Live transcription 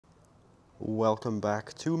Welcome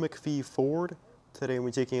back to McPhee Ford. Today we're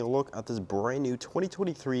taking a look at this brand new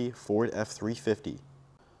 2023 Ford F-350.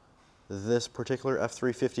 This particular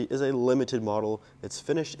F-350 is a limited model. It's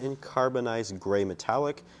finished in carbonized gray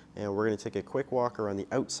metallic, and we're going to take a quick walk around the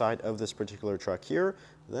outside of this particular truck here.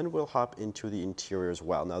 Then we'll hop into the interior as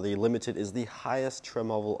well. Now the limited is the highest trim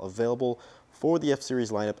level available for the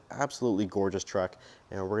F-Series lineup. Absolutely gorgeous truck,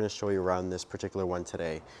 and we're going to show you around this particular one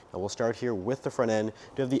today. Now we'll start here with the front end.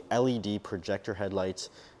 You have the LED projector headlights,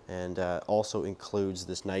 and also includes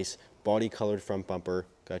this nice body colored front bumper.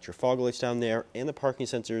 Got your fog lights down there and the parking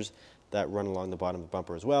sensors that run along the bottom of the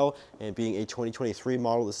bumper as well. And being a 2023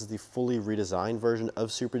 model, this is the fully redesigned version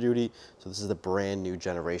of Super Duty, so this is the brand new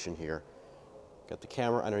generation here. Got the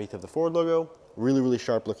camera underneath of the Ford logo. Really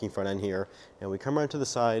sharp looking front end here. And we come around to the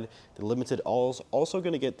side. The limited also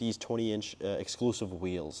going to get these 20-inch exclusive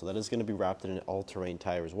wheels, so that is going to be wrapped in an all-terrain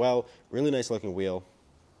tire as well. Really nice looking wheel.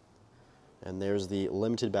 And there's the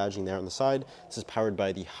limited badging there on the side. This is powered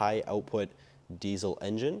by the high output diesel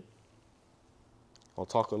engine. I'll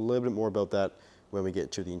talk a little bit more about that when we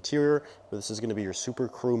get to the interior, but this is going to be your Super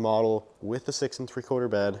Crew model with the 6 3/4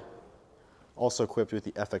 bed, also equipped with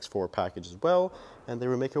the FX4 package as well. And then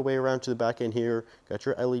we make our way around to the back end here. Got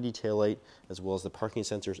your LED taillight as well as the parking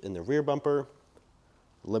sensors in the rear bumper.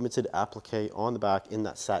 Limited applique on the back in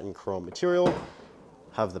that satin chrome material.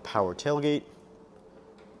 Have the power tailgate.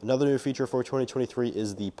 Another new feature for 2023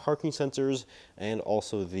 is the parking sensors and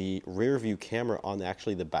also the rear view camera on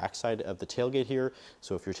actually the back side of the tailgate here.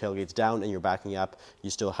 So if your tailgate's down and you're backing up, you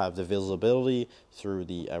still have the visibility through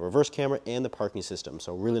the reverse camera and the parking system.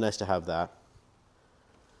 So really nice to have that.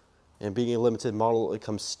 And being a limited model, it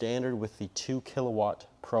comes standard with the 2 kilowatt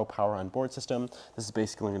Pro Power on board system. This is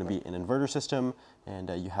basically going to be an inverter system, and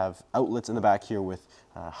you have outlets in the back here with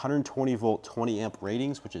 120 volt, 20 amp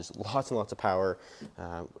ratings, which is lots and lots of power.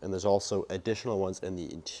 And there's also additional ones in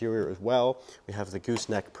the interior as well. We have the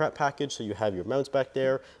gooseneck prep package, so you have your mounts back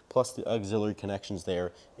there, plus the auxiliary connections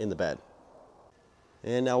there in the bed.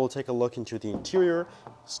 And now we'll take a look into the interior.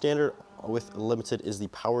 Standard with limited is the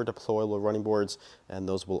power deployable running boards, and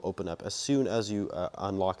those will open up as soon as you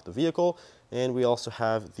unlock the vehicle. And we also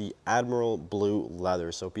have the Admiral blue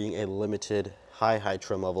leather. So being a limited high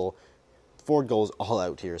trim level, Ford goes all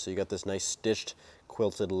out here. So you got this nice stitched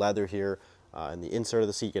quilted leather here in the insert of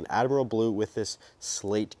the seat. An Admiral blue with this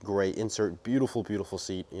slate gray insert. Beautiful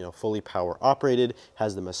seat, you know, fully power operated,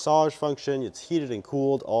 has the massage function, it's heated and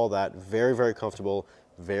cooled, all that. Very comfortable,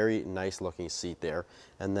 very nice looking seat there.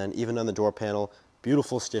 And then even on the door panel,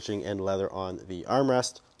 beautiful stitching and leather on the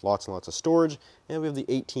armrest, lots and lots of storage. And we have the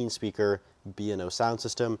 18 speaker B&O sound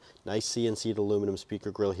system, nice CNC aluminum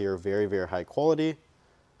speaker grill here, very high quality.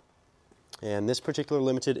 And this particular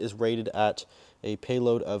limited is rated at a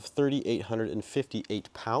payload of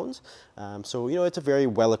 3,858 pounds. So, you know, it's a very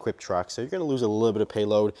well-equipped truck. So you're going to lose a little bit of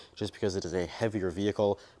payload just because it is a heavier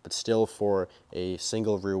vehicle, but still for a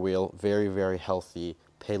single rear wheel, very healthy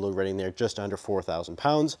payload rating there, just under 4,000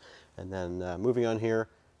 pounds. And then moving on here,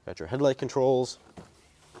 got your headlight controls.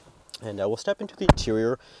 And we'll step into the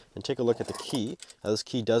interior and take a look at the key. Now, this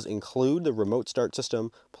key does include the remote start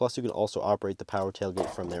system, plus you can also operate the power tailgate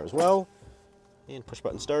from there as well. And push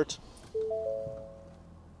button start.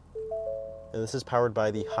 And this is powered by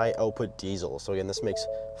the high output diesel. So again, this makes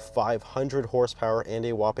 500 horsepower and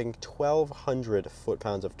a whopping 1,200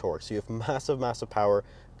 foot-pounds of torque. So you have massive power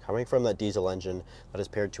coming from that diesel engine that is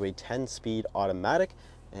paired to a 10-speed automatic,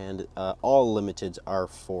 and all limiteds are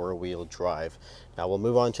 4-wheel drive. Now we'll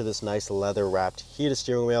move on to this nice leather wrapped heated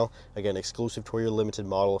steering wheel. Again, exclusive to your limited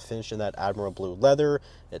model, finished in that Admiral blue leather.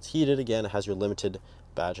 It's heated again, it has your limited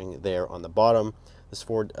badging there on the bottom. This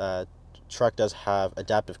Ford truck does have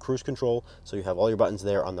adaptive cruise control, so you have all your buttons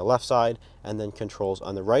there on the left side, and then controls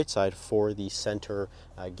on the right side for the center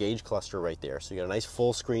gauge cluster right there. So you got a nice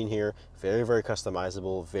full screen here, very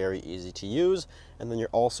customizable, very easy to use. And then you're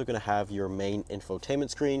also going to have your main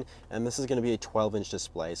infotainment screen, and this is going to be a 12-inch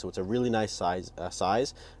display, so it's a really nice size,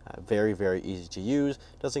 very easy to use.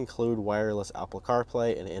 Does include wireless Apple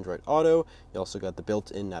CarPlay and Android Auto. You also got the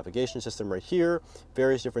built-in navigation system right here,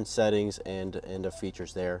 various different settings and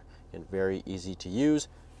features there, and very easy to use.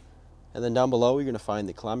 And then down below, you're going to find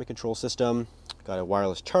the climate control system. Got a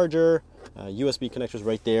wireless charger, USB connectors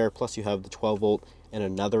right there, plus you have the 12 volt and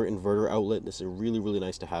another inverter outlet. This is really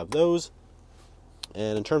nice to have those.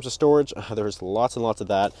 And in terms of storage, there's lots and lots of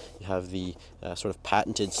that. You have the sort of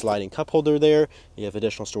patented sliding cup holder there. You have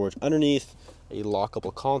additional storage underneath, a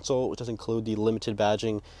lockable console, which does include the limited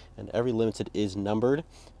badging, and every limited is numbered.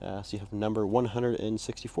 So you have number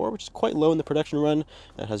 164, which is quite low in the production run.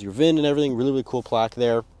 It has your VIN and everything, really cool plaque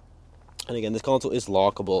there. And again, this console is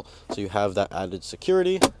lockable, so you have that added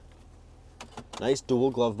security. Nice dual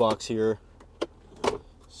glove box here.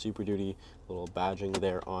 Super Duty little badging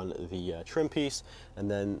there on the trim piece. And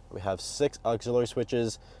then we have 6 auxiliary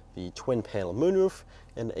switches, the twin panel moonroof,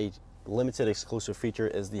 and a limited exclusive feature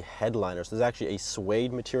is the headliner. So there's actually a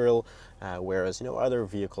suede material, whereas other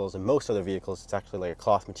vehicles and most other vehicles it's actually like a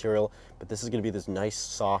cloth material, but this is going to be this nice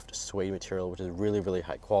soft suede material, which is really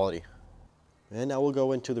high quality. And now we'll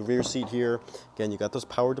go into the rear seat here. Again, you got those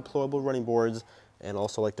power deployable running boards, and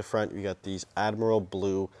also like the front, you got these Admiral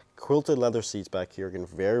blue quilted leather seats back here. Again,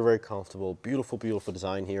 very comfortable, beautiful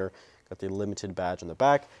design here. Got the limited badge on the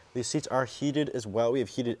back. These seats are heated as well. We have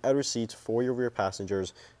heated outer seats for your rear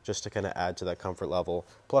passengers just to kind of add to that comfort level.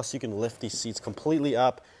 Plus, you can lift these seats completely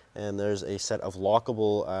up, and there's a set of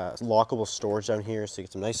lockable storage down here, so you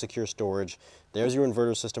get some nice secure storage. There's your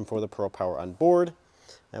inverter system for the Pro Power on board.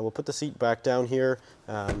 And we'll put the seat back down here.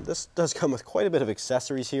 This does come with quite a bit of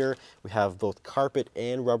accessories here. We have both carpet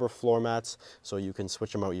and rubber floor mats, so you can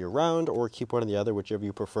switch them out year round or keep one or the other, whichever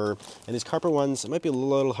you prefer. And these carpet ones, it might be a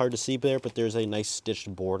little hard to see there, but there's a nice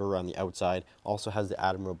stitched border on the outside. Also has the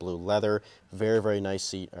Admiral blue leather. Very nice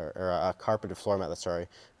seat, or a carpeted floor mat, sorry.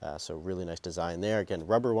 So really nice design there. Again,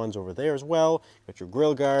 rubber ones over there as well. Got your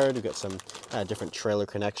grill guard. You've got some different trailer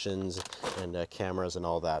connections and cameras and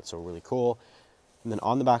all that, so really cool. And then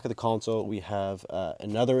on the back of the console, we have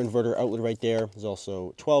another inverter outlet right there. There's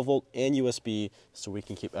also 12 volt and USB, so we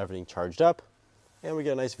can keep everything charged up. And we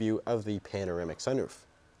get a nice view of the panoramic sunroof.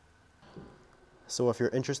 So if you're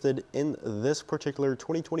interested in this particular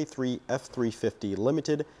 2023 F-350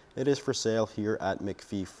 Limited, it is for sale here at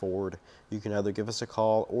McPhee Ford. You can either give us a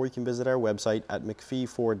call or you can visit our website at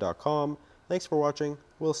mcpheeford.com. Thanks for watching.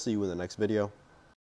 We'll see you in the next video.